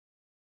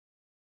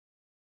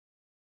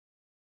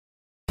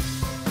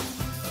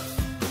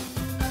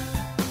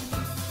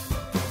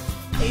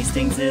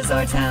Hastings is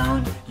our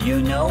town,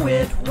 you know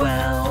it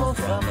well.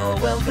 From the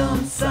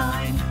welcome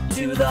sign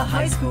to the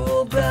high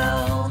school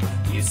bell.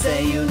 You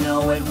say you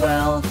know it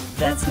well,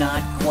 that's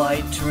not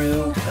quite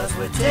true. 'Cause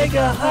with Take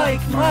a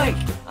Hike, Mike,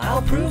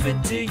 I'll prove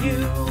it to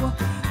you.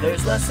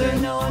 There's lesser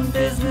known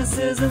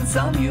businesses and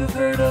some you've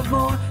heard of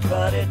more.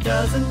 But it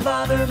doesn't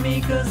bother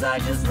me 'cause I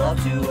just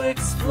love to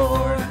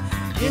explore.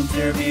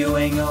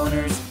 Interviewing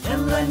owners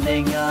and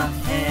lending a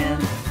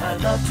hand. I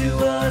love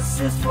to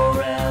assist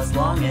for as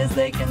long as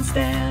they can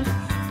stand.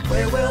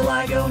 Where will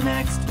I go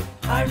next?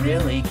 I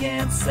really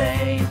can't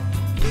say.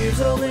 Here's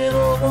a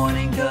little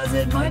warning 'cause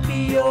it might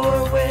be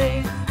your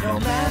way. No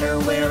matter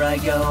where I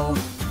go,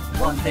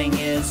 one thing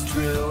is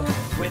true.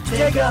 With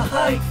Take a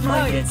Hike,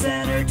 Mike, it's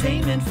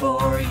entertainment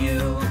for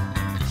you.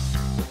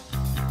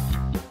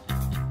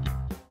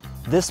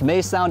 This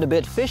may sound a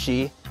bit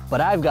fishy, but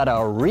I've got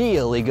a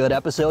really good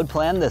episode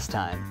planned this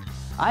time.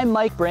 I'm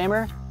Mike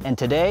Bramer, and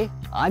today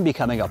I'm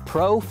becoming a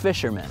pro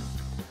fisherman.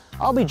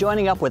 I'll be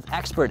joining up with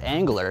expert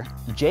angler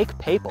Jake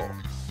Papel.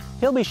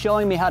 He'll be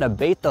showing me how to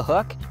bait the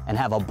hook and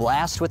have a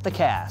blast with the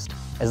cast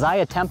as I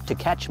attempt to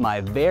catch my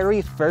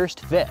very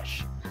first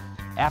fish.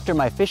 After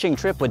my fishing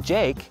trip with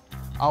Jake,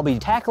 I'll be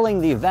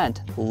tackling the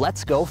event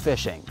Let's Go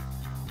Fishing.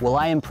 Will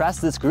I impress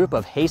this group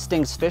of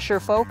Hastings fisher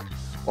folk,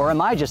 or am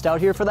I just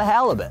out here for the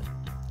halibut?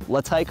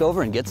 Let's hike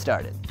over and get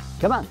started.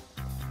 Come on.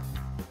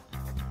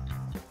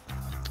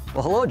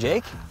 Well, hello,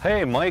 Jake.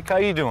 Hey, Mike, how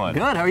you doing?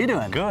 Good, how are you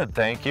doing? Good,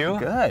 thank you.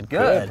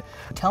 Good.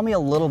 Tell me a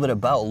little bit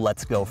about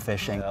Let's Go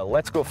Fishing.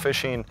 Let's Go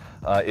Fishing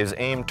is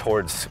aimed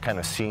towards kind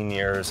of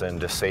seniors and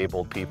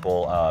disabled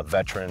people,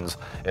 veterans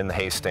in the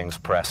Hastings,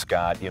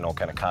 Prescott,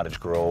 kind of Cottage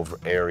Grove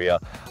area.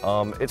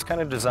 It's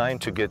kind of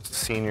designed to get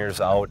seniors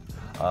out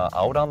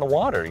on the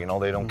water.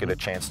 They don't get a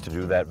chance to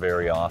do that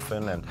very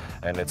often,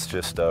 and it's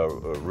just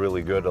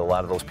really good. A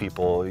lot of those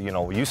people,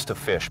 used to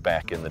fish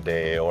back in the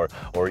day, or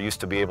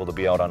used to be able to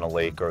be out on a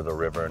lake or the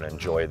river and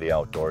enjoy the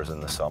outdoors in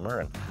the summer,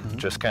 and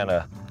just kind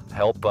of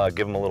help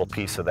give them a little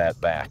piece of that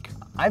back.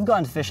 I've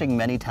gone fishing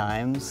many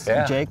times,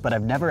 Jake, but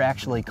I've never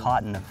actually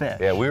caught a fish.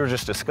 Yeah, we were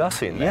just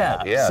discussing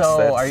that. Yeah,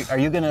 so are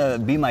you going to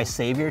be my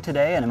savior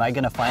today? And am I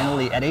going to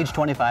finally, at age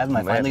 25, am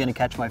I finally going to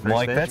catch my first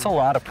Mike, fish? that's a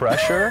lot of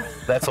pressure.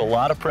 That's a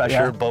lot of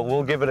pressure, but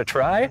we'll give it a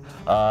try.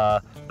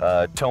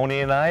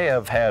 Tony and I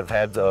have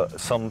had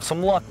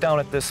some luck down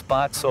at this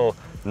spot, so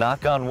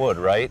knock on wood,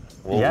 right?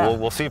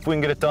 We'll see if we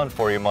can get it done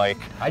for you, Mike.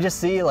 I just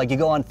see, like, you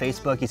go on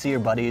Facebook, you see your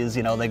buddies,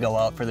 they go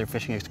out for their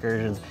fishing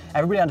excursions.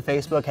 Everybody on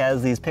Facebook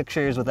has these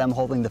pictures with them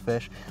holding the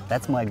fish.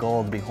 That's my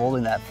goal, to be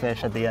holding that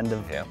fish at the end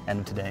of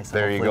today. So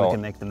there you hopefully go. We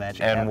can make the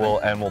magic and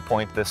happen. we'll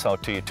point this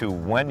out to you too.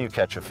 When you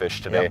catch a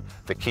fish today,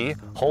 the key,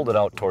 hold it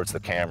out towards the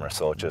camera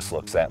so it just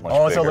looks that much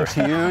bigger. Oh, so it looks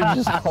huge.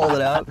 Just hold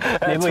it out.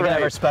 Maybe we can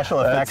have our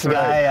special effects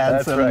guy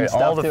add some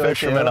stuff All the to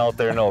fishermen out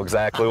there know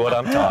exactly what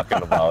I'm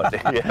talking about.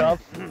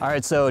 All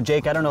right, so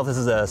Jake, I don't know if this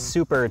is a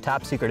super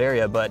top secret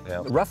area, but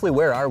roughly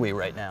where are we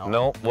right now?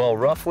 No, well,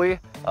 roughly,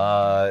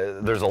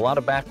 there's a lot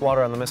of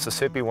backwater on the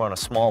Mississippi. We're on a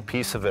small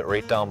piece of it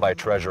right down by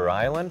Treasure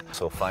Island.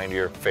 So find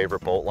your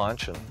favorite boat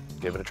launch and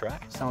give it a try.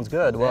 Sounds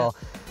good. Well,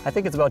 I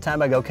think it's about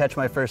time I go catch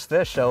my first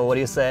fish. So what do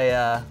you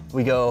say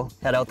we go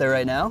head out there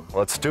right now?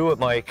 Let's do it,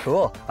 Mike.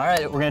 Cool. All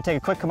right, we're gonna take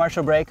a quick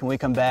commercial break. When we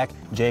come back,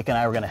 Jake and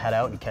I are gonna head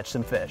out and catch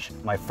some fish.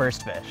 My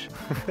first fish.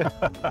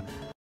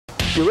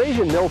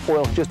 Eurasian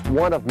milfoil is just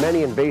one of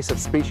many invasive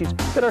species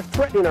that are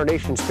threatening our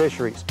nation's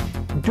fisheries.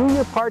 Do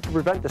your part to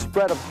prevent the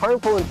spread of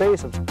harmful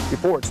invasives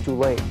before it's too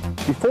late.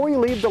 Before you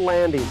leave the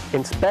landing,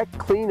 inspect,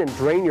 clean, and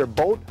drain your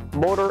boat,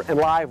 motor, and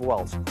live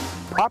wells.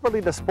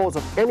 Properly dispose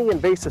of any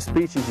invasive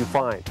species you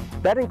find.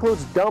 That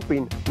includes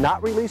dumping,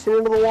 not releasing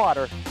into the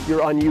water,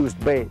 your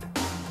unused bait.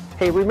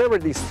 Hey, remember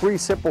these 3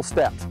 simple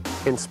steps.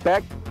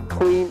 Inspect,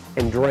 clean,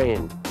 and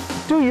drain.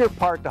 Do your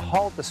part to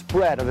halt the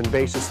spread of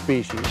invasive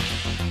species.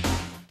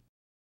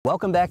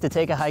 Welcome back to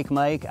Take a Hike,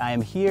 Mike. I am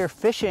here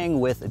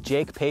fishing with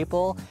Jake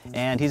Papel,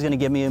 and he's going to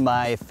give me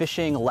my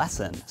fishing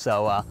lesson.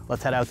 So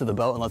let's head out to the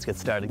boat and let's get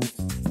started.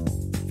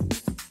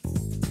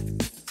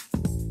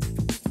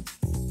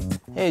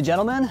 Hey,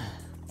 gentlemen.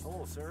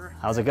 Hello, sir.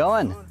 How's it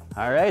going?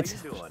 All right.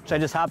 How you doing? Should I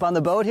just hop on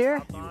the boat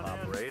here? You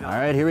hop right on.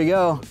 All right, here we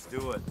go. Let's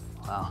do it.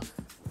 Wow.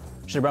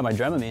 Should have brought my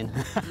Dramamine.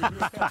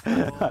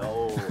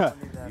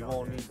 No, you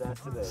won't need that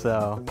today.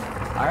 So,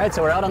 all right,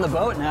 so we're out on the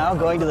boat now,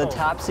 going to the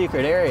top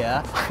secret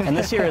area. And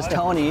this here is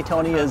Tony.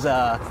 Tony is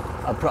a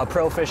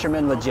pro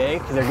fisherman with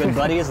Jake. They're good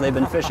buddies. They've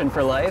been fishing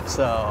for life.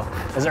 So,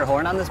 is there a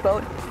horn on this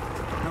boat?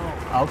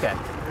 No. Okay.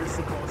 There's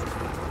supposed to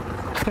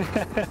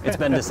be. It's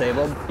been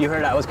disabled. You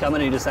heard I was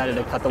coming and you decided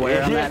to cut the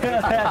wire on that?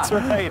 That's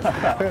right.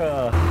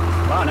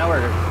 Wow, now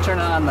we're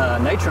turning on the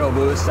nitro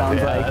boost,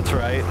 sounds like. That's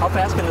right. How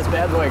fast can this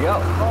bad boy go?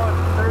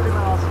 Oh, 30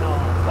 miles an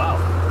hour. Wow.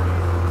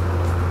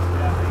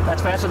 Yeah.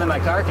 That's faster than my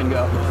car can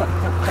go.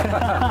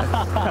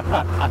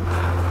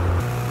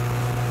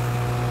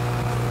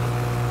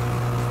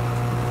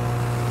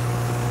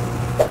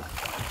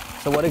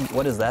 So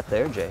what is that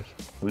there, Jake?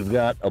 We've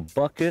got a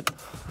bucket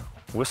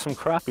with some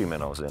crappie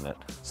minnows in it.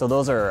 So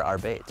those are our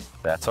bait.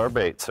 That's our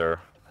bait, sir.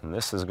 And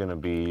this is gonna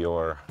be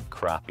your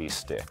crappie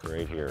stick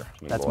right here.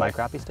 That's my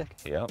crappie stick?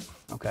 Yep.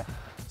 Okay.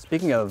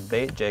 Speaking of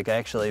bait, Jake, I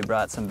actually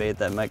brought some bait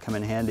that might come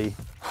in handy.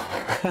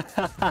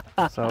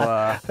 So,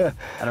 I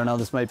don't know,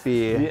 this might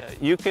be... Yeah,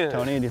 you can...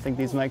 Tony, do you think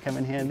these might come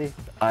in handy?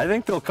 I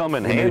think they'll come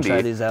in Maybe handy.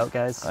 try these out,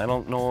 guys. I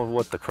don't know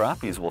what the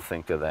crappies will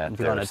think of that. If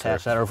you want to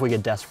attach that, or if we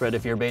get desperate,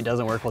 if your bait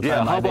doesn't work, we'll try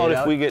yeah, my how bait about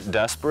out. if we get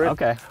desperate?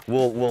 Okay.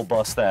 We'll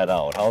bust that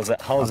out.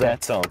 How's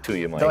that sound to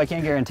you, Mike? Though I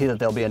can't guarantee that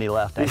there'll be any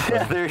left, actually.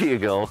 Yeah, there you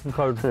go.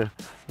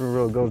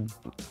 Go.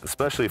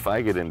 Especially if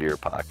I get into your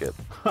pocket.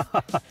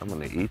 I'm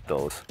gonna eat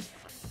those.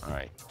 All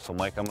right, so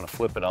Mike, I'm gonna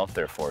flip it out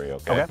there for you,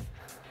 okay? Okay.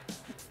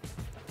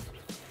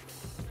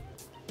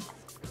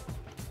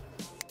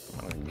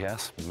 I'm gonna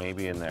guess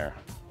maybe in there.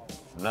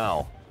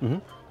 Now,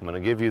 I'm gonna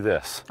give you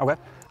this. Okay.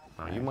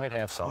 Now, you might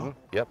have some.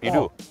 Yep, you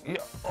Oh. do.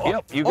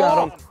 Yep, you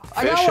got them.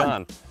 I got Fish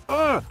one.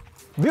 on.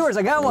 Viewers,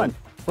 I got one.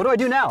 What do I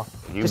do now?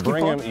 You Just keep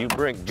bring pulling? them. You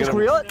bring. Get Just 'em.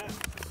 reel it?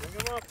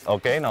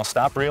 Okay, now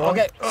stop reeling.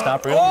 Okay.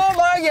 Stop reeling. Oh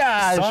my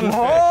gosh! Sunfish.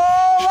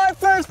 Oh, my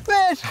first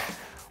fish!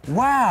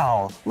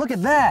 Wow, look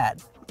at that.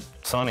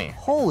 Sonny.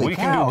 Holy we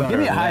cow, Can do better give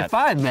me a than high that.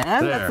 five,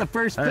 man. There. That's the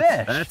first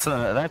That's fish.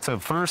 That's a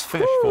first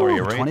fish for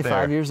you right 25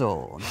 there. years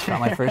old. Got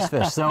my first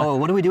fish. So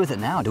what do we do with it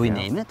now? Do we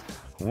name it?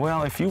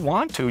 Well, if you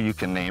want to, you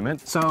can name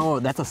it. So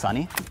that's a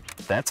sunny.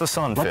 That's a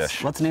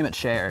sunfish. Let's name it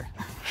Cher.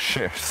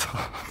 Sure.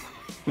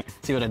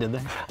 See what I did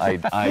there?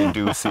 I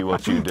do see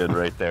what you did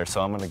right there.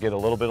 So I'm gonna get a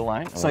little bit of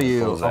line. So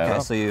you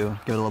so you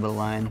give it a little bit of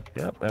line.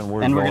 Yep, and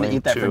we're gonna going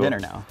eat that for to- dinner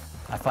now.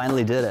 I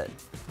finally did it.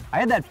 I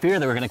had that fear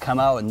that we're gonna come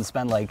out and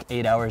spend like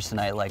 8 hours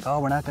tonight, like, oh,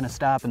 we're not gonna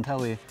stop until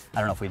we, I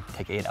don't know if we'd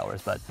take 8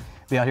 hours, but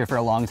be out here for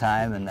a long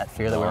time, and that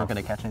fear that we weren't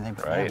gonna catch anything,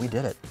 but yeah, Right. we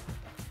did it.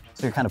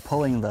 So you're kind of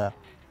pulling the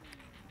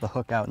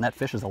hook out, and that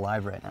fish is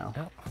alive right now.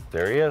 Yep,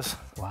 there he is.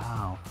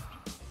 Wow.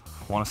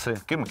 Want to say,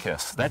 give him a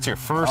kiss. That's your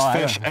first Oh,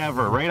 fish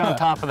ever, right on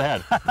top of the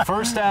head.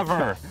 First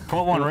ever.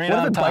 Put one right What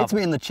if on it top. bites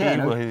me in the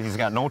chin? He's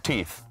got no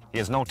teeth. He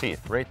has no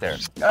teeth, right there.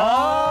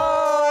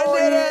 Oh, I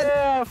did it!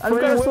 Yeah, I'm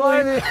gonna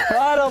slide it.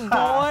 Atta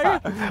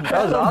boy.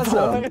 That was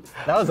awesome.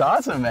 That was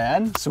awesome,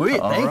 man. Sweet,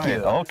 All thank right.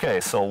 you. Okay,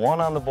 so one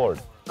on the board.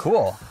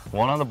 Cool.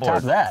 One on the board.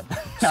 Top that.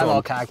 I'm So-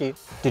 all cocky.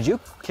 Did you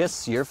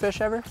kiss your fish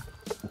ever?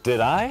 Did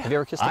I? Have you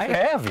ever kissed a I fish?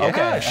 have, yeah,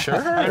 Okay. sure.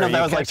 I don't know if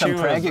that was like some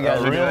prank you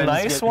guys a were real doing.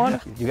 Just nice get-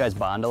 one. You guys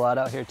bond a lot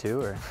out here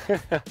too, or?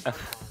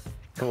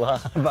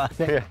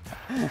 Bonding?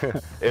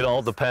 It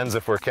all depends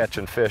if we're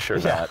catching fish or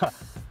not.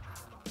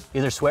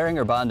 Either swearing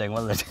or bonding,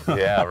 one of the two.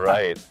 Yeah,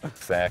 right.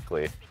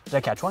 Exactly. Did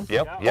I catch one?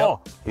 Yep, Oh. yep.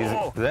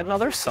 Is that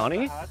another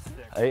Sunny?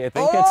 I think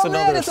Oh it's man,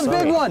 another it's a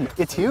Sunny. big one.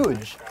 It's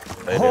huge.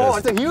 It Oh,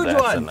 is. it's a huge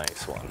That's one. a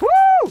nice one.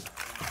 Woo!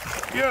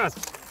 Yes.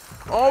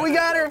 Oh, we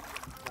got her.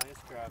 Nice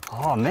grab.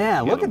 Oh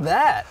man, look at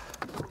that.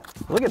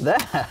 Look at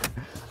that.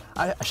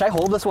 Should I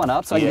hold this one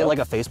up so I can Yeah. get like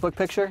a Facebook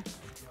picture?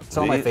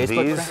 So on my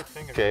Facebook.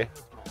 These, okay.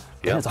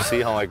 Yep, It's- see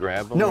how I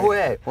grab them? No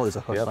way. Oh, there's a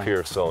hook. Yep, line.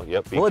 here, so,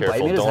 yep, be Will it bite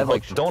careful. me? Does it Don't have, hook,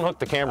 like- don't hook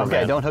the camera, Okay,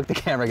 man. don't hook the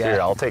camera guy.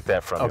 Here, I'll take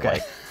that from Okay.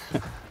 you,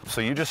 Mike.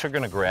 So you just are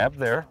gonna grab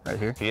there. Right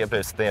here? Yep,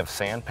 they have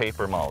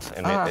sandpaper mouths.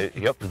 And Ah.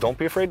 yep, don't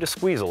be afraid to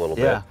squeeze a little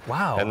Yeah, bit.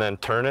 wow. And then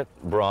turn it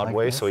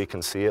Broadway Like so this? you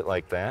can see it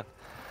like that.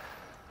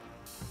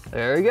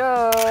 There we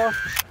go.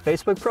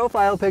 Facebook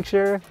profile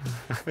picture.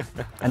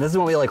 And this is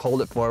when we like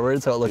hold it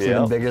forward so it looks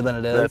even Yep, bigger than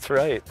it is. That's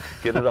right.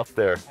 Get it up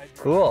there.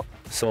 Cool.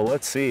 So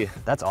let's see.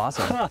 That's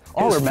awesome.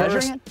 Oh, His we're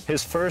measuring first-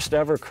 His first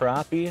ever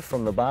crappie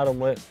from the bottom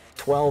lip,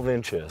 12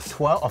 inches. it?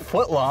 A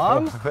foot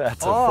long?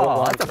 That's a Oh, foot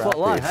long. that's a foot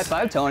long. crappie. High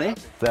five, Tony.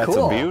 That's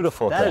cool. a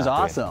beautiful That is crappie.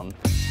 awesome.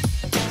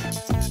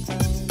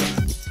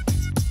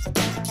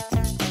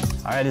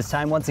 All right, it's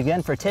time once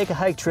again for Take a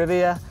Hike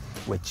Trivia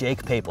with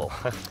Jake Papel.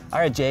 All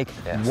right, Jake,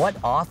 Yes. what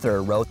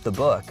author wrote the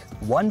book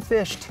One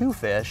Fish, Two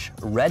Fish,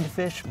 Red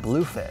Fish,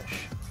 Blue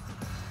Fish?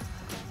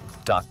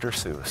 Dr.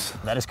 Seuss.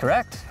 That is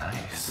correct.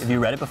 Nice. Have you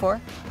read it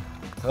before?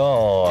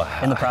 Oh,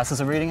 In the process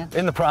of reading it?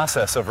 in the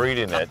process of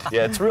reading it.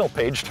 Yeah, it's a real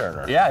page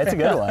turner. Yeah, it's a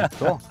good one.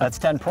 Cool. That's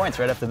 10 points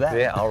right off the bat.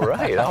 Yeah, all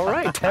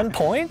right. 10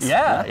 points?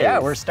 Yeah, yeah,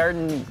 Nice. we're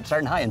starting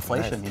high.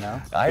 Inflation, you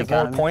know. I have more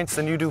Economy. points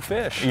than you do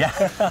fish. Yeah.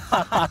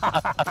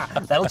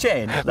 That'll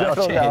change. That'll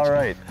change. All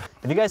right.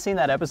 Have you guys seen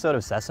that episode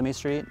of Sesame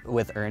Street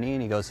with Ernie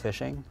and he goes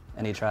fishing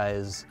and he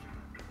tries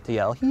to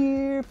yell,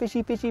 here,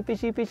 fishy, fishy,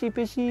 fishy, fishy,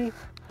 fishy.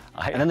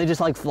 And then they just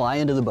like fly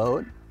into the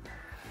boat?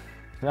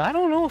 I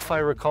don't know if I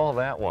recall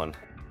that one.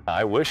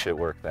 I wish it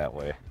worked that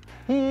way.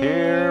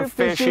 Here,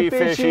 fishy,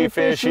 fishy,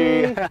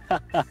 fishy.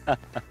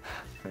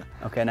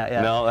 Okay, not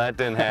yet. No, that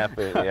didn't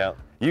happen. Yeah.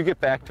 You get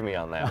back to me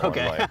on that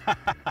Okay. one,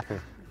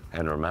 Mike.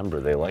 And remember,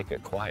 they like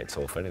it quiet,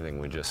 so if anything,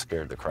 we just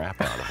scared the crap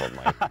out of them,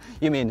 Mike.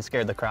 You mean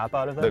scared the crap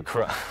out of them? The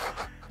crap.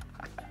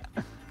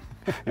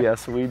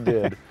 Yes, we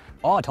did.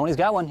 Oh, Tony's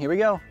got one. Here we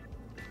go.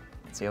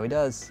 Let's see how he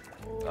does.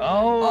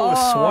 Oh,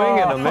 swing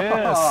and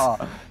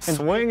a miss.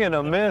 Swing and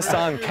a miss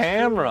on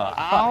camera.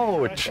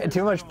 Ouch.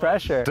 Too much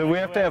pressure. Do we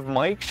have to have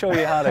Mike show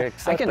you how to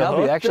set I can the help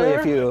you hook actually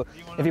there?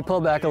 if you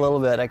pull back a little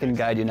bit. I can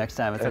guide you next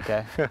time. It's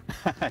okay.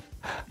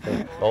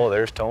 Oh,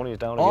 there's Tony's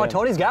down Oh, again.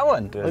 Tony's got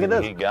one. Look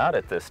at He this. got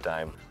it this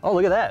time. Oh,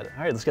 look at that.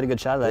 All right, let's get a good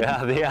shot of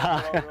that.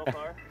 Yeah. Real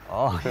far.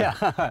 Oh,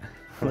 yeah.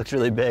 Looks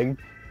really big.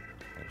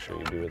 Make sure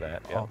you do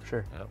that. Yep. Oh,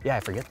 sure. Yep. Yeah, I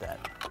forget that.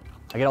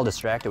 I get all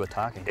distracted with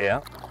talking.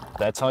 Yeah,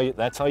 that's how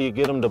you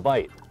get them to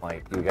bite.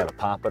 Like you got to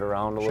pop it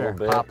around a little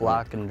bit. Pop,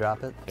 lock, and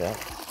drop it. Yeah.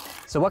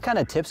 So what kind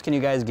of tips can you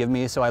guys give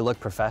me so I look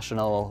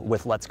professional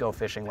with Let's Go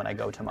Fishing when I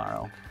go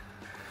tomorrow?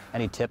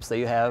 Any tips that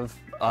you have?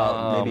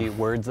 Maybe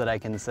words that I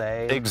can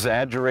say?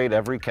 Exaggerate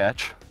every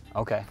catch.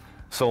 Okay.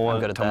 So I'm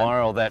good at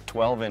tomorrow, that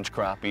 12-inch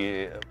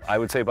crappie, I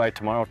would say by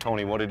tomorrow,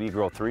 Tony, what did he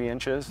grow, 3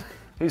 inches?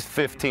 He's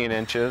 15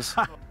 inches.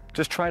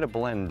 Just try to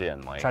blend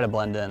in, Mike. Try to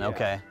blend in,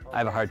 okay. I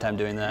have a hard time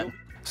doing that.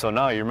 So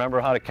now you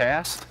remember how to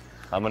cast?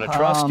 I'm gonna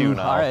trust you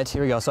now. All right,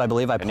 here we go. So I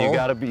believe I pull.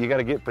 And you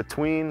gotta get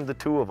between the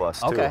two of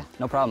us too. Okay,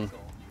 no problem.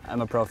 I'm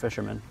a pro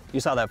fisherman. You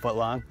saw that foot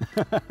long.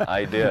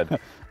 I did. And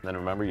then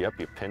remember, yep,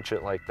 you pinch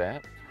it like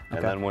that. And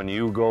Okay. then when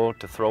you go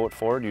to throw it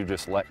forward, you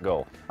just let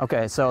go.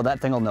 Okay, so that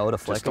thing will know to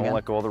flick Just don't again?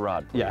 let go of the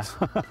rod, please.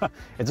 Yeah.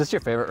 Is this your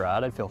favorite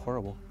rod? I'd feel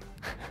horrible.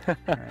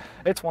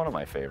 It's one of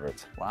my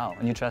favorites. Wow,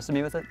 and you trusted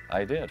me with it?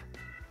 I did.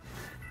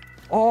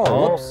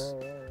 Oh, whoops.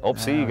 Oh,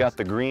 see, you got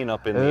the green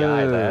up in the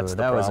eye. That's Ooh,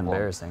 the that was problem.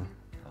 embarrassing.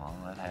 Oh,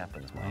 that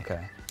happens, Mike.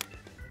 Okay.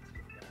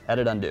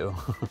 Edit undo.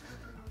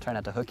 Try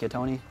not to hook you,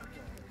 Tony.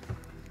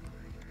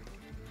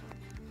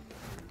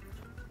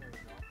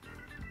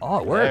 Oh,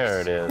 it works.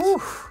 There it is.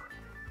 Whew.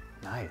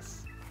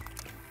 Nice.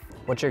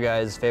 What's your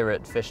guys'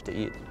 favorite fish to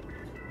eat?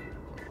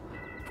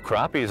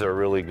 Crappies are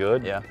really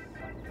good. Yeah.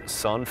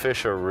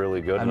 Sunfish are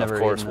really good. I've And of never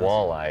course, eaten those.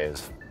 walleye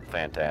is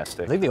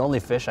fantastic. I think the only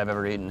fish I've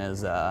ever eaten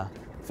is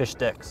fish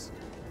sticks.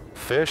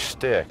 Fish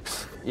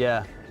sticks.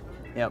 Yeah.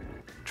 Yep.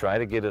 Try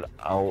to get it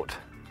out.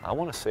 I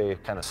want to say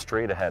kind of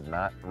straight ahead,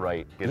 not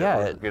right. Get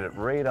it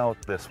right out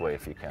this way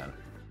if you can.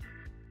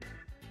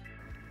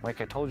 Mike,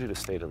 I told you to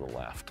stay to the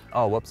left.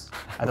 Oh, whoops.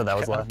 I thought that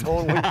was I'm left.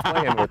 totally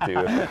playing with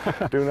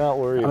you. Do not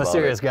worry about it. I'm a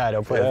serious guy.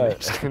 Don't play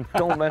with me.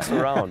 Don't mess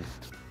around.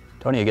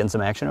 Tony, you getting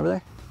some action over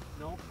there?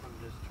 Nope, I'm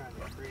just trying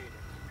to create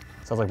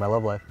it. Sounds like my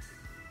love life.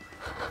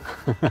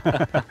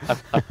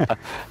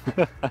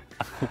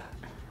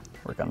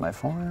 Work on my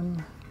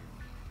form.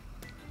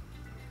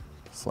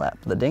 Slap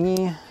the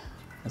dinghy,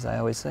 as I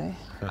always say.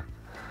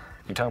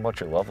 You talking about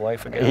your love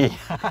life again?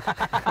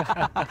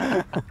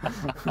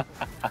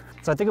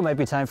 So I think it might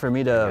be time for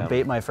me to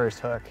bait my first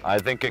hook. I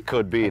think it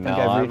could be. I think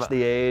I've reached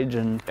the age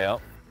and... Yep.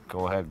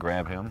 Go ahead,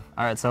 grab him.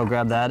 All right, so I'll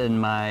grab that in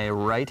my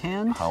right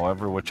hand.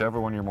 However,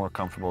 whichever one you're more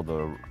comfortable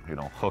to,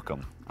 hook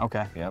them.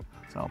 Okay. Yep.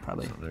 So I'll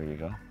probably... So there you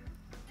go.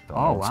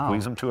 Oh, wow.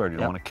 Squeeze them too hard. You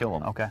don't Yep. want to kill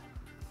them. Okay.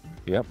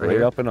 Yep, Right right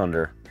here? up and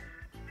under.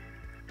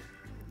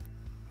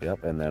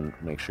 Yep, and then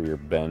make sure you're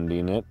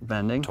bending it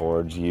Bending.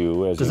 towards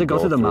you as Does you it go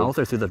through the mouth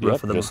or through the roof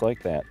Yep, of the just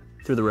like that.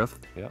 Through the roof?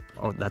 Yep,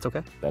 Oh, that's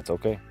okay? that's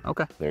okay.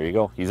 Okay. There you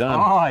go. He's on.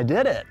 Oh, I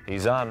did it.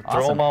 He's on.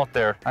 Throw Awesome. him out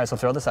there. All right, so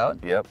throw this out.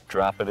 Yep,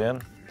 drop it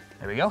in.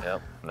 There we go.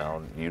 Yep,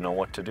 now you know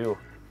what to do.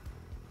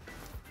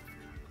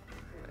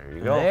 There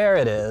you go. There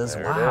it is.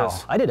 There it Wow.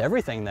 is. I did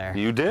everything there.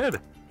 You did.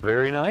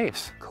 Very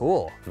nice.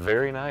 Cool.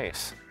 Very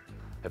nice.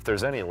 If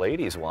there's any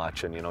ladies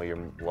watching, your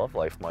love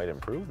life might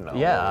improve now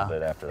Yeah. a little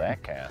bit after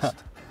that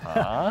cast.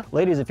 Uh-huh.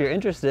 Ladies, if you're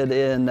interested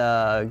in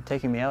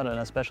taking me out on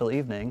a special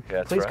evening,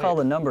 That's please call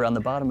right. the number on the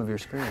bottom of your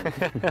screen.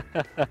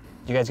 Do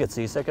you guys get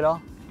seasick at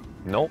all?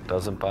 Nope,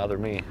 doesn't bother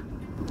me.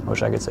 I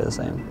wish I could say the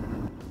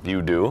same.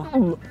 You do?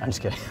 I'm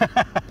just kidding.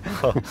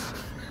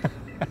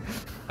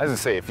 I was gonna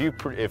say, if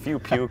you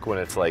puke when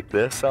it's like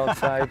this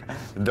outside,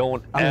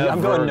 don't I'm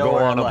ever going go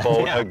nowhere on a unless-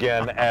 boat yeah.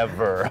 again,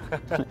 ever.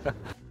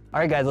 All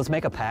right, guys, let's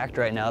make a pact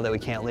right now that we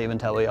can't leave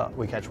until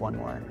we catch one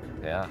more.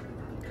 Yeah.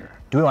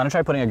 Do we want to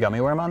try putting a gummy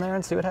worm on there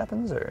and see what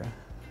happens, or?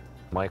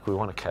 Mike, we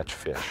want to catch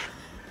fish.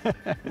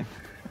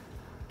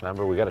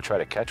 Remember, we got to try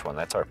to catch one.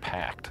 That's our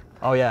pact.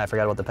 Oh yeah, I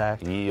forgot about the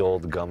pact. Ye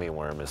old gummy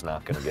worm is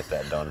not going to get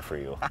that done for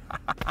you.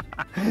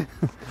 You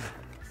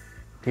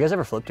guys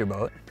ever flipped your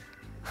boat?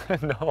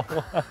 No,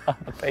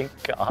 thank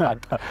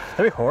God.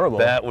 That'd be horrible.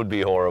 That would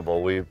be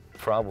horrible. We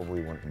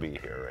probably wouldn't be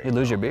here right You'd now.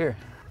 lose your beer.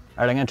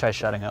 All right, I'm gonna try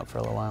shutting up for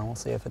a little while. We'll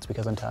see if it's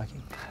because I'm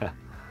talking.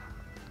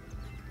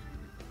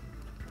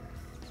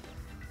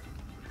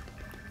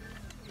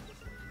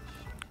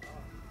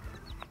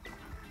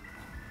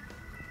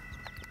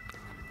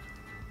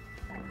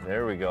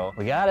 There we go.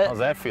 We got it. How's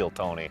that feel,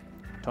 Tony?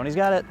 Tony's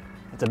got it.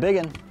 It's a big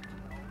one.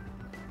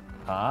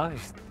 Huh?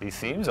 He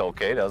seems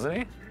okay, doesn't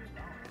he?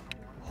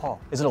 Oh,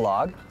 is it a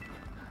log?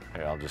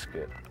 Here, I'll just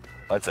get...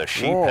 That's a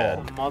sheep Whoa.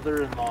 head.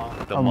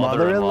 Mother-in-law. The A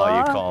mother-in-law, you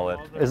mother-in-law? call it.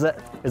 Is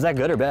that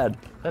good or bad?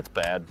 That's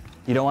bad.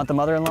 You don't want the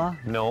mother-in-law?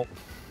 No.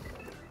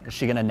 Is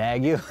she gonna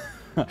nag you?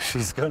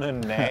 She's gonna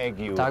nag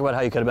you. Talk about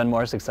how you could have been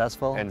more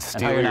successful And how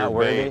steal you're not your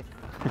worthy. bait.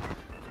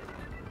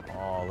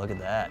 Oh, look at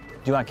that. Do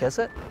you want to kiss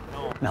it?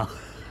 No. No.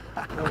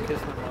 Don't kiss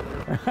my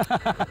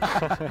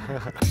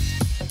mother.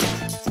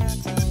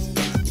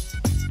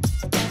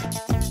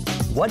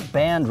 What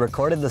band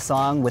recorded the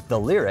song with the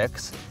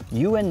lyrics,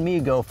 "You and me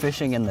go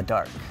fishing in the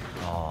dark"?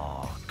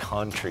 Oh,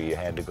 country. You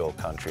had to go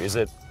country. Is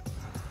it?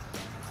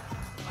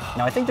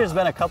 Now, I think there's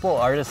been a couple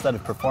artists that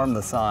have performed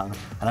the song,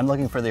 and I'm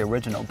looking for the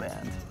original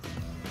band.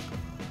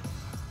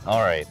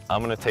 All right,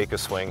 I'm gonna take a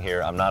swing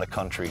here. I'm not a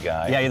country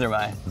guy. Yeah, either am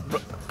I.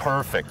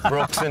 Perfect.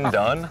 Brooks and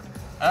Dunn.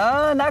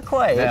 Not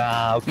quite.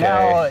 Yeah, okay.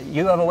 Now,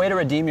 you have a way to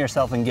redeem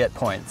yourself and get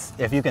points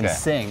if you can Okay.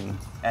 sing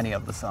any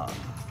of the songs.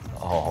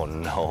 Oh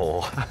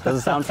no. Does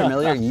it sound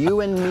familiar? You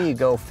and me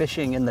go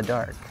fishing in the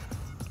dark.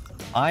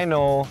 I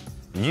know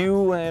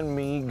you and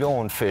me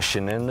going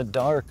fishing in the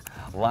dark,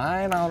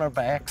 lying on our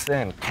backs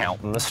and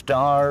counting the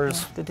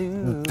stars.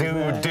 Do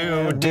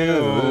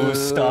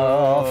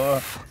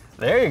stuff.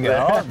 There you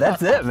go.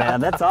 That's it,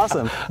 man. That's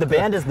awesome. The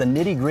band is the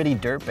Nitty Gritty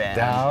Dirt Band.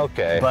 Yeah,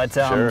 okay. But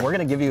sure. we're going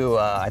to give you,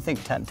 I think,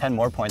 10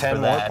 more points 10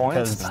 for more that. points?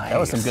 'Cause that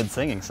was some Nice. good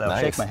singing, so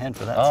Nice. shake my hand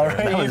for that. All sir.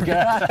 right, That was you good.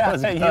 got That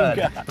was it, you good.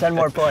 got 10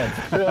 more points.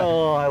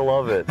 Oh, I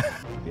love it.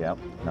 Yep.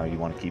 Now you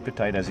want to keep it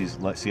tight as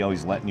see how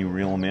he's letting you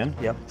reel him in?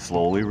 Yep.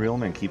 Slowly reel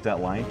him in. Keep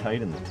that line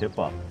tight and the tip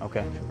up.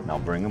 Okay. Now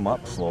bring him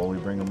up. Slowly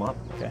bring him up.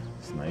 Okay.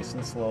 It's nice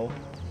and slow.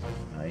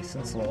 Nice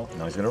and slow.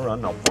 Now he's going to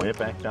run. Now point it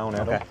back down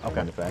at him. Okay.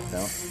 Point it back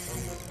down.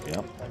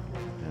 Yep.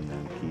 And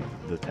then keep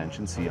the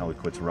tension. See how he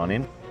quits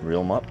running.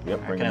 Reel him up.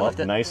 Yep. Bring can him I up. lift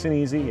it? Nice and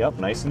easy. Yep.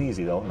 Nice and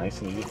easy though.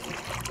 Nice and easy.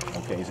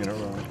 Okay, he's going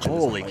to run.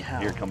 Holy Mike, cow.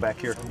 Here, come back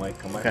here. Mike,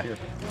 come back Okay. here.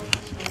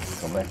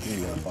 Come back here.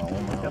 You got to follow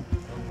him around. Yep.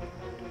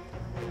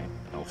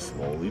 Now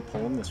slowly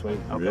pull him this way.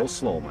 Okay. Real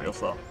slow, Mike. Real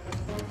slow.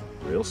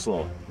 Real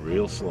slow.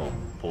 Real slow.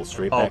 Pull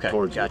straight Oh, back okay.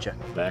 towards Gotcha.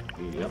 you. Back.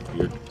 Yep.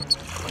 You're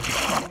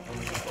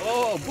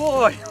Oh,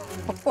 boy.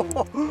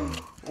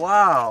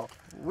 Wow.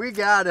 We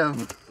got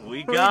him.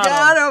 We We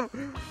got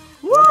him.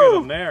 Look at Woo!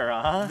 him there,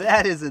 huh?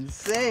 That is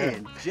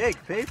insane. Jake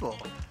Papel.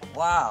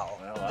 Wow.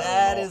 Well, I don't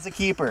That know. is a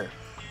keeper.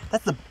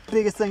 That's the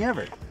biggest thing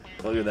ever.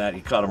 Look at that.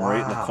 He caught him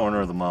right in the Wow.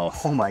 corner of the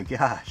mouth. Oh my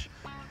gosh.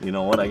 You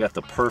know what? I got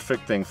the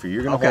perfect thing for you.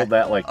 You're going to Okay. hold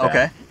that like that.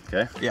 Okay.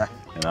 Okay? Yeah.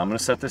 And I'm going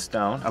to set this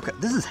down. Okay.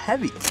 This is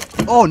heavy.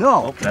 Oh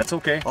no. Oh, that's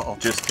okay. Uh-oh.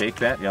 Just take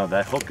that. Yeah,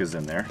 that hook is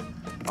in there.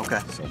 Okay.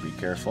 So be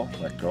careful.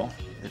 Let go.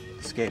 It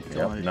escaped.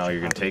 Yep. Now you're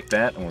going to take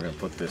that and we're going to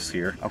put this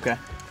here. Okay.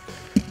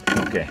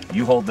 Okay.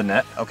 You hold the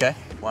net. Okay.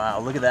 Wow,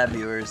 look at that,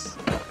 viewers.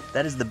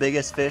 That is the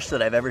biggest fish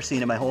that I've ever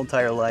seen in my whole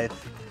entire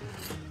life.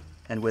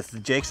 And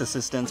with Jake's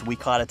assistance, we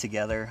caught it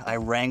together. I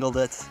wrangled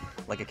it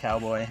like a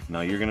cowboy.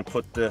 Now you're going to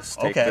put this,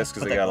 take Okay, this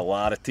because put they that- got a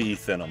lot of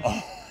teeth in them.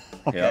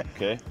 Okay. Yep,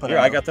 okay. Put Here, it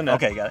on- I got the net.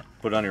 Okay, got it.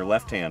 Put it on your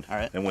left hand. All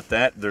right. And with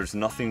that, there's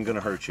nothing going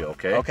to hurt you,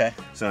 okay? Okay.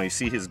 So now you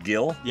see his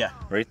gill? Yeah.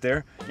 Right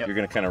there? Yep. You're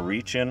going to kind of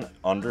reach in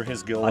under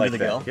his gill Under like the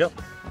that. gill?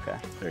 Yep. Okay.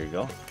 There you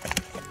go.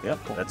 Yep,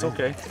 that's man.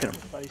 okay.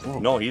 Whoa.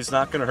 No, he's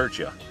not going to hurt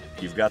you.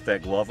 You've got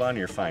that glove on,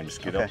 you're fine.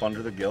 Just get Okay. up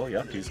under the gill.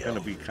 Yep, he's going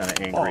to be kind of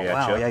Oh, angry at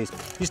wow. you. Yeah,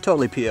 he's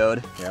totally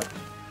PO'd. Yep.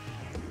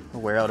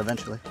 He'll wear out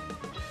eventually.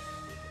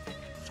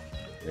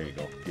 There you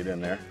go. Get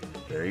in there.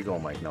 There you go,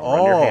 Mike. Now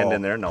run your hand Oh.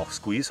 in there. Now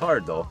squeeze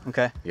hard, though.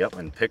 Okay. Yep,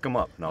 and pick him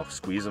up. Now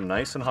squeeze him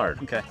nice and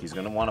hard. Okay. He's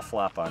going to want to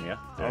flop on you.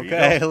 There you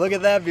Okay, go. look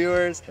at that,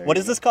 viewers. There What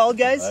you is this called,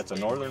 guys? That's a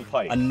northern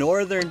pike. A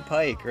northern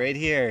pike right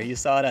here. You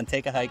saw it on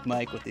Take a Hike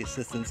Mike with the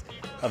assistance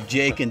of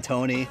Jake and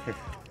Tony.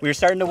 We were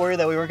starting to worry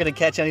that we weren't going to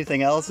catch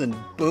anything else, and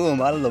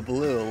boom, out of the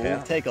blue. Yeah.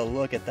 We'll take a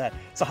look at that.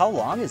 So how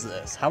long is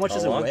this? How much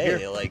does it Along weigh?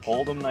 here, Like,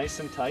 hold them nice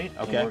and tight.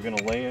 Okay. And we're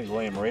gonna lay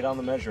him right on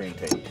the measuring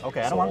tape.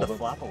 okay, I So don't want it to hold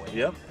flop away.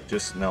 Yep.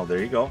 Just now. There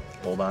you go.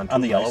 Hold on. To On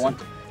the him yellow nice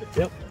and-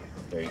 Yep.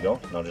 There you go.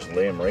 Now just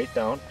lay him right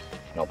down.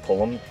 Now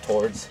pull him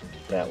towards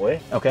that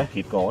way. Okay.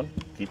 Keep going.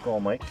 Keep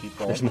going, Mike. Keep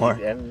going. There's more.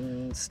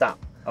 And stop.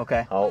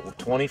 Okay. Out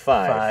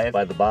 25 Five.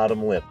 by the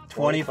bottom lip.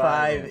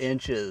 25 inch.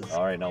 inches.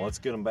 All right. Now let's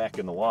get him back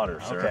in the water,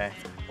 sir. Okay.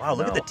 Wow,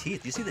 look at Now- the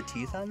teeth. You see the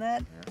teeth on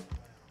that?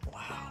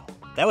 Wow.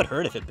 That would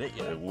hurt if it bit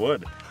you. It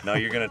would. Now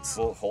you're gonna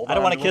hold on. I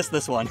don't want to him. kiss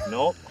this one.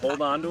 Nope.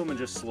 Hold on to him and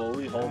just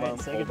slowly hold All right, on.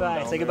 say hold him goodbye.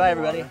 down Say there goodbye,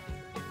 in the everybody.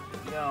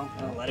 water.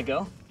 Go. Let it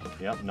go.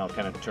 Yep. Now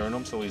kind of turn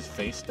him so he's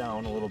face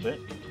down a little bit.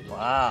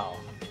 Wow.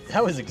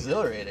 That was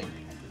exhilarating.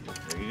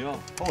 There you go.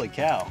 Holy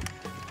cow.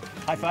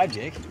 High five,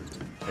 Jake.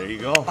 There you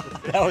go.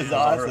 That was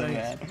awesome,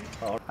 man.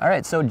 All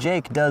right, so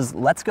Jake, does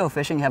Let's Go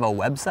Fishing have a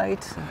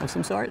website of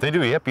some sort? They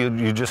do, yep.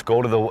 You just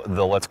go to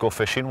the Let's Go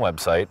Fishing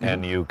website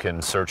and you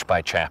can search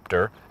by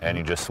chapter and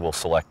you just will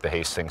select the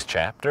Hastings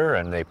chapter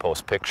and they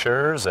post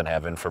pictures and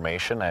have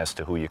information as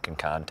to who you can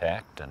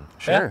contact. And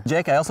Sure.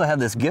 Jake, I also have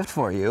this gift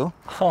for you.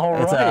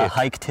 All It's a right.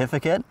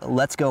 hike-tificate.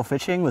 Let's Go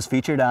Fishing was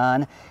featured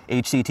on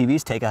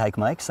HCTV's Take a Hike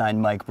Mike,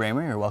 signed Mike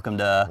Bramer. You're welcome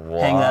to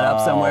hang that up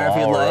somewhere if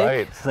you'd All like.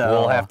 right. So,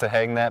 We'll have to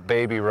hang that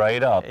baby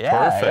right up.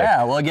 yeah, Perfect.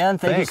 yeah. Well, again,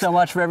 thank you Thanks. so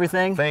much for everything.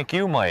 Thank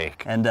you,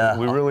 Mike. And,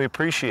 we really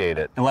appreciate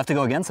it. And we'll have to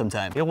go again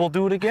sometime. Yeah, we'll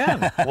do it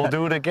again. We'll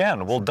do it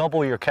again. We'll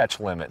double your catch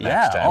limit Yeah,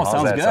 next time. oh, How's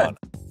sounds that good. sound?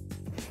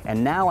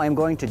 And now I'm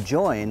going to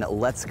join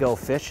Let's Go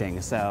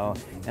Fishing. So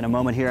in a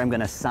moment here, I'm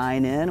going to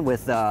sign in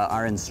with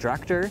our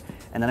instructor,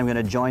 and then I'm going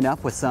to join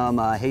up with some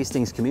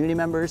Hastings community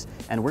members,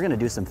 and we're going to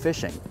do some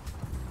fishing.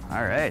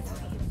 All right,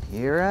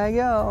 here I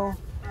go.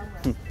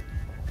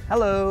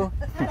 Hello.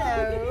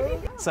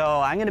 Hello. So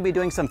I'm going to be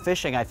doing some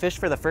fishing. I fished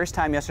for the first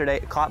time yesterday,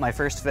 caught my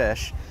first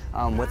fish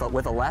with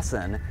a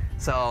lesson.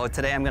 So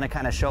today I'm going to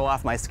kind of show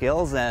off my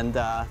skills and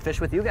fish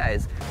with you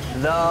guys.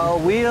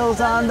 The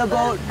wheels on the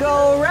boat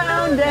go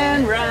round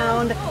and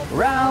round,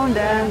 round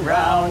and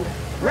round,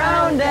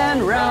 round round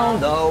and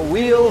round. The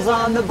wheels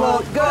on the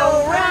boat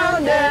go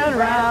round and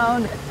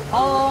round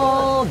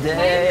all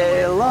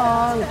day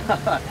long.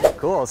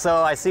 Cool. So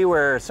I see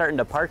we're starting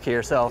to park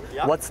here. So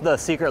Yep. what's the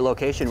secret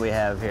location we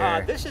have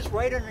here? This is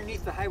right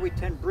underneath the Highway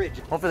 10 bridge.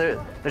 Hopefully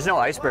there's no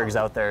icebergs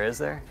out there, is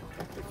there?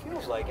 It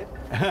feels like it.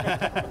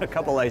 A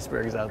couple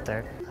icebergs out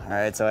there. All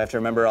right, so I have to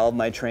remember all of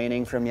my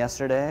training from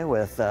yesterday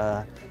with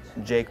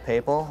Jake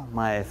Papel,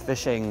 my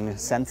fishing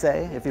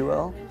sensei, if you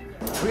will.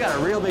 We got a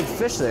real big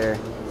fish there.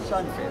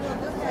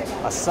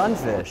 Sunfish. A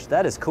sunfish.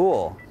 That is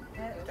cool.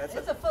 It's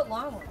a foot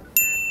long one.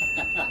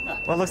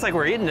 Well, it looks like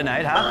we're eating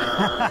tonight,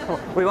 huh?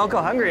 We won't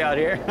go hungry out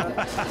here.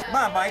 Come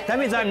on, Mike. That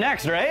means I'm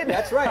next, right?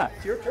 That's right.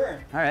 It's your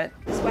turn. All right.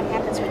 This is what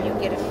happens when you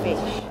get a fish.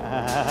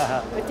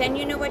 But then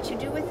you know what you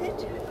do with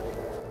it?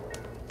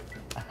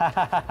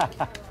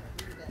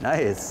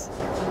 Nice.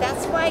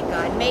 That's why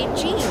God made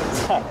jeans.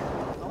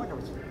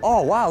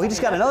 Oh, wow, we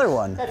just got another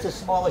one. That's as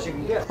small as you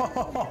can get.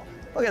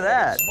 Look at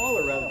that.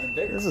 Smaller rather than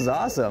bigger. This is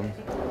awesome.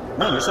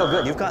 Man, you're so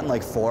good. You've gotten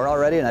like 4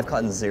 already, and I've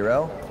gotten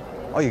 0.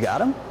 Oh, you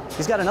got him?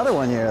 He's got another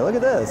one here. Look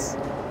at this.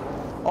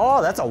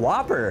 Oh, that's a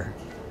whopper.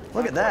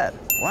 Look at that.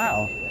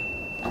 Wow.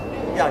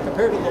 Yeah,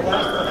 compared to the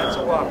last one, that's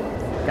a whopper.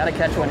 Gotta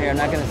catch one here. I'm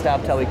not gonna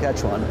stop till we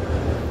catch one.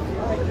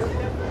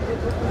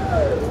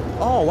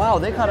 Oh, wow,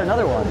 they caught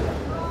another one.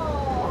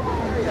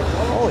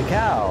 Holy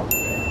cow.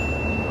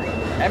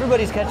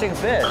 Everybody's catching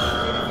fish,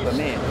 but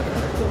me.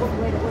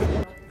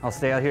 I'll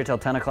stay out here till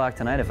 10 o'clock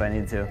tonight if I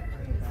need to.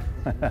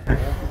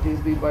 Please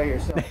be by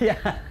yourself.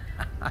 Yeah.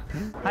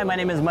 Hi, my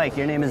name is Mike.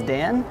 Your name is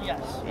Dan?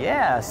 Yes.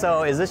 Yeah,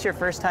 so is this your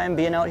first time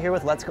being out here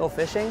with Let's Go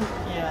Fishing?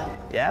 Yeah.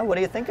 Yeah, what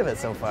do you think of it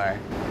so far?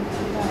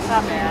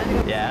 Not bad.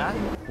 Yeah?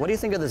 What do you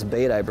think of this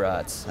bait I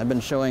brought? I've been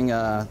showing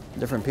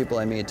different people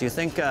I meet. Do you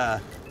think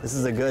this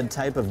is a good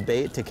type of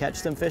bait to catch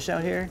some fish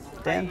out here,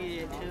 Dan? I eat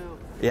it too.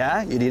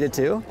 Yeah, you'd eat it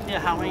too? Yeah,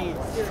 how many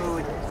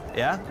food?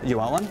 Yeah? You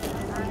want one?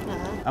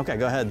 Okay,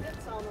 go ahead.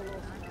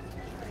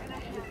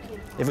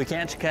 If we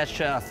can't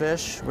catch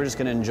fish, we're just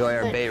gonna enjoy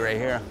our bait right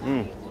here.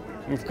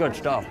 It's good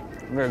stuff.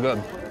 Very good.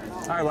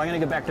 All right, well, I'm gonna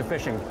get back to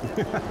fishing.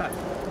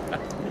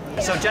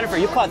 So Jennifer,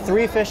 you caught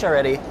 3 fish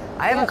already.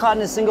 I haven't caught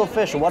a single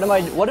fish. What am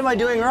I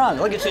doing wrong?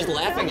 Look, she's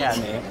laughing at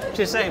me.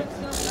 She's saying,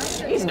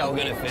 he's no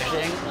good at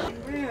fishing.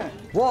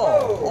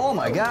 Whoa, oh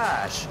my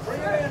gosh.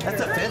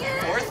 That's a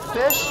 4th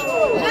fish?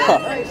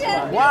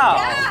 Wow.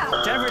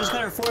 Jennifer just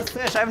caught her 4th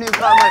fish. I haven't even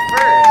caught my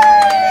first.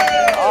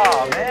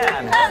 Oh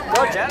man.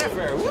 Go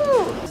Jennifer,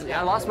 woo.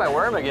 Yeah, I lost my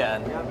worm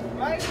again.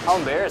 How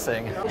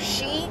embarrassing.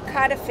 She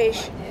caught a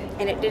fish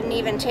and it didn't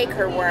even take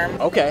her worm.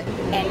 Okay.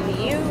 And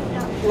you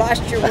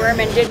lost your worm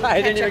and didn't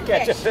I catch didn't even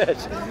catch a fish.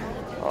 fish.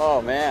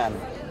 Oh man.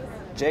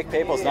 Jake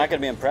Papel's not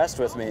gonna be impressed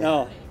with me.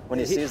 No. When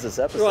he sees this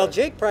episode. Well,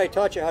 Jake probably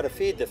taught you how to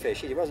feed the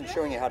fish. He wasn't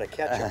showing you how to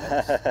catch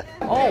them.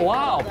 Oh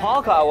wow,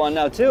 Paul caught one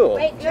now too.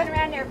 Wait, turn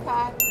around there,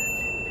 Paul.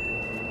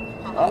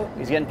 Oh,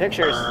 he's getting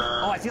pictures.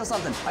 Oh, I feel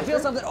something. I feel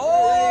something.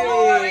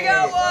 Oh, we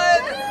got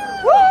one!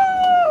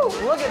 Woo!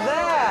 Look at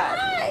that!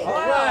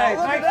 Wow,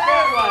 look at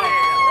that!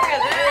 Look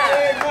at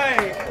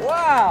that!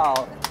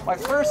 Wow! My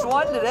first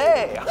one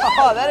today.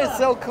 Oh, that is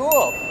so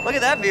cool. Look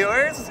at that,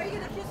 viewers. Are you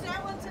gonna kiss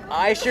that one too?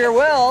 I sure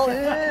will.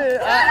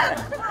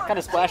 Kind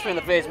of splashed me in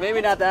the face.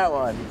 Maybe not that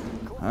one.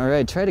 All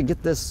right, try to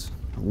get this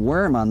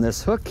worm on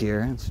this hook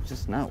here. It's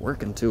just not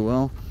working too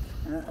well.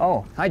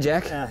 Oh, hi,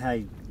 Jack.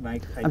 Hi,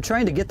 Mike. I'm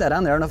trying to get that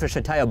on there. I don't know if I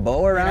should tie a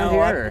bow around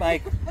here. Or...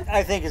 Mike,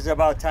 I think it's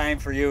about time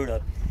for you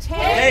to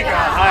Take a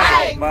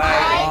hike, Mike.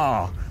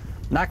 Oh,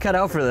 not cut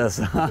out for this.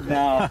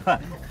 No.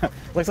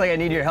 Looks like I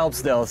need your help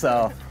still,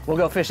 so we'll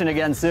go fishing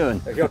again soon.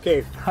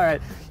 Okay. All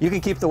right, you can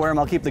keep the worm,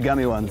 I'll keep the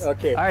gummy ones.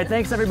 Okay. All right,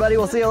 thanks everybody,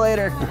 we'll see you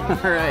later.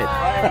 All right.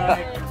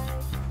 Bye.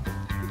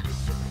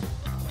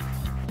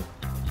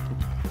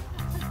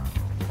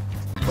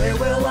 Where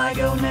will I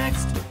go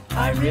next?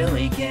 I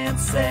really can't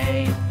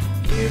say.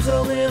 Here's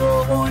a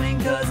little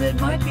warning, cause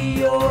it might be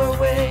your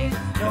way.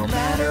 No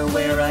matter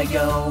where I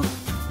go,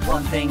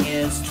 one thing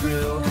is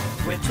true.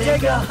 With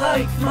Take a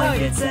Hike,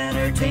 Mike, it's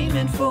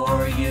entertainment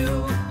for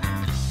you.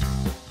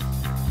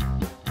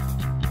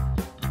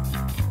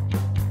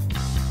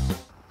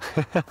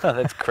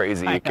 That's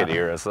crazy. You could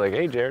hear us like,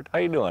 hey, Jared, how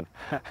you doing?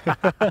 It's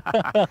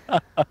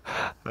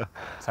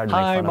hard to make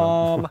Hi, fun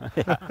Mom. of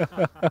him.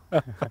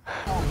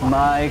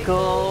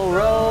 Michael,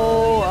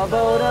 row a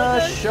boat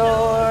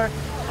ashore.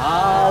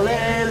 Hallelujah.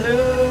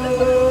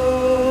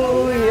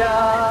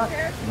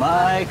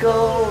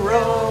 Michael,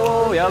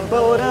 row a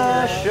boat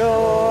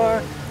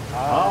ashore.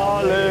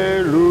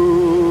 Hallelujah.